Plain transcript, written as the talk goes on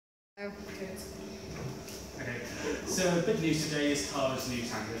Okay, so a bit news today is Tara's new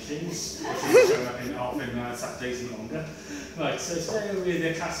tango machines, which is showing up in often Saturdays and longer. Right, so today with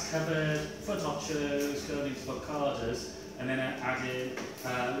the class covered, front ochos, going into Volcadas, and then adding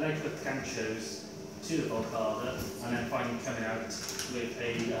leg hook Ganchos to the Volcada, and then finally coming out with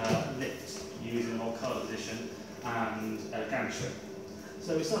a lift using a Volcada position and a Gancho.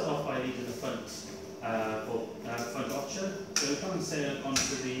 So we start off by leading the front ocho. So we come and sail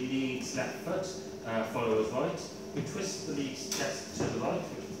onto the lead's left foot, follow as right. We twist the lead's chest to the right,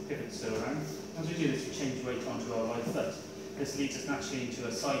 which pivots around. As we do this, we change weight onto our right foot. This leads us naturally into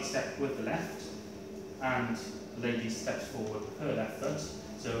a side step with the left, and the lady steps forward with her left foot.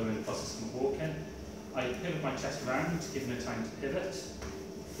 So we're in the process of walking. I pivot my chest around, giving her time to pivot.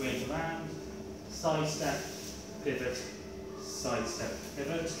 Bring it around, side step, pivot, side step,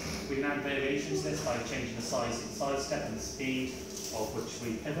 pivot. We can add variations to this by changing the size of the side step and the speed of which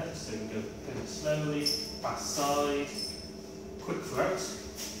we pivot. So we can go pivot slowly, fast side, quick throughout,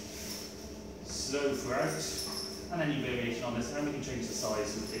 slow throughout, and any variation on this. And we can change the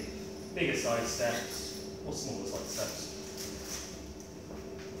size and take bigger side steps or smaller side steps.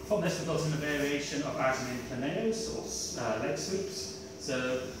 From this, we've got in a variation of adding in planeos or leg sweeps.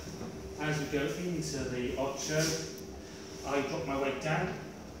 So as we go into the ocho, I drop my weight down,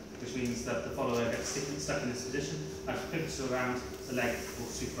 which means that the follower gets stuck in this position. As I pivot around, the leg will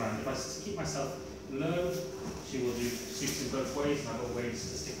sweep around. If I keep myself low, she will do sweeps in both ways, and I've got ways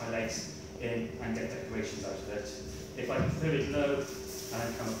to stick my legs in and get decorations out of it. If I pivot low and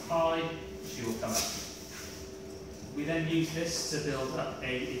then come up high, she will come up. We then use this to build up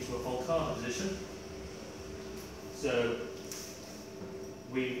into a Volcada position. So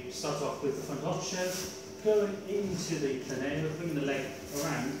we start off with the front ocho, going into the planeo, bringing the leg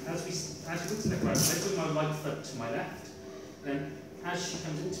around. As we put the leg around, I bring my right foot to my left. Then as she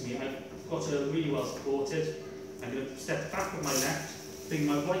comes into me, I've got her really well supported. I'm going to step back with my left, bring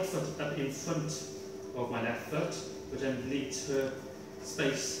my right foot up in front of my left foot, which then leads her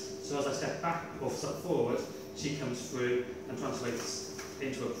space. So as I step back or step forward, she comes through and translates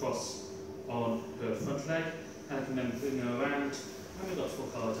into a cross on her front leg. And I can then bring her around, and we've got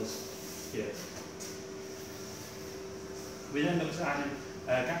Volcadas here. We then look at adding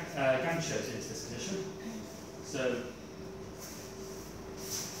Ganchos into this position. So,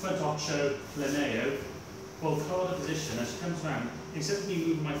 front ocho, planeo, Volcada position. As she comes around, instead of me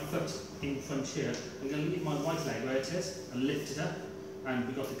moving my foot in front here, I'm going to leave my right leg where it is and lift it up. And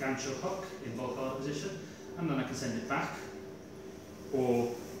we've got the Gancho hook in Volcada position. And then I can send it back,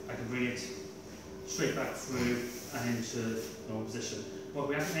 or I can bring it straight back through and into normal position. What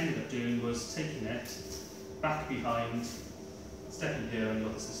we actually ended up doing was taking it back behind, stepping here, and you've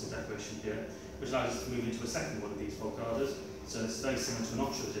got this little decoration here, which allows us to move into a second one of these Volcadas. So it's very similar to an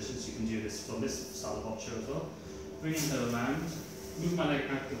ocho position, so you can do this from this style of ocho as well. Bringing her around, move my leg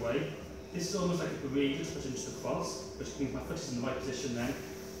out of the way. This is almost like a burrito to put into the cross, which means my foot is in the right position then.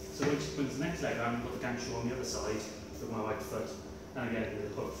 So when she brings the next leg around, I've got the Gancho on the other side with my right foot, and again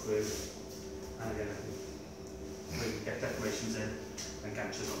with a hook through, and again we can get decorations in and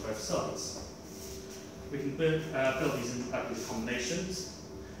Ganchos on both sides. We can build these up into combinations,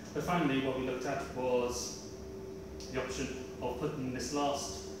 but finally what we looked at was the option of putting this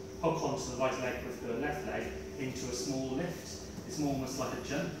last hook onto the right leg with the left leg into a small lift. It's more almost like a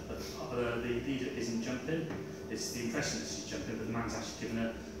jump, but the leader isn't jumping. It's the impression that she's jumping, but the man's actually given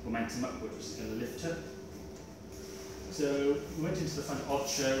her momentum upward, which is going to lift her. So we went into the front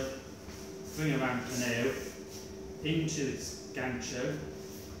ocho, bring around planeo, into this Gancho,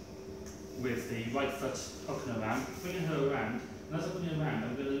 with the right foot hooking around, bringing her around, and as I bring her around,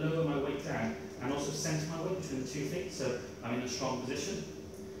 I'm going to lower my weight down and also centre my weight between the 2 feet, so I'm in a strong position.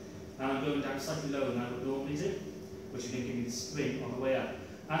 And I'm going down slightly lower than I would normally do, which is going to give me the spring on the way up.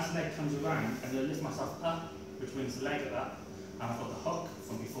 As the leg comes around, I'm going to lift myself up, which brings the leg up, and I've got the hook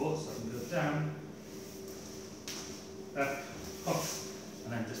from before, so I can go down, up, hook,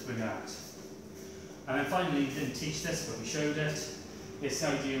 and then just bring it out. And then finally, we didn't teach this, but we showed it. It's the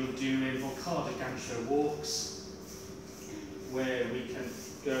idea of doing Volcada Gancho walks, where we can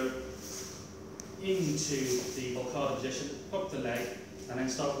go into the Volcada position, hook the leg, and then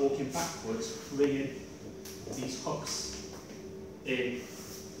start walking backwards, bringing these hooks in,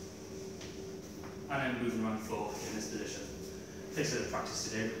 and then moving around the floor in this position. It takes a bit of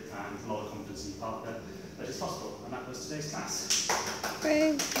practice to do, and a lot of confidence in your partner, but it's possible, and that was today's class.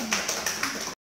 Great.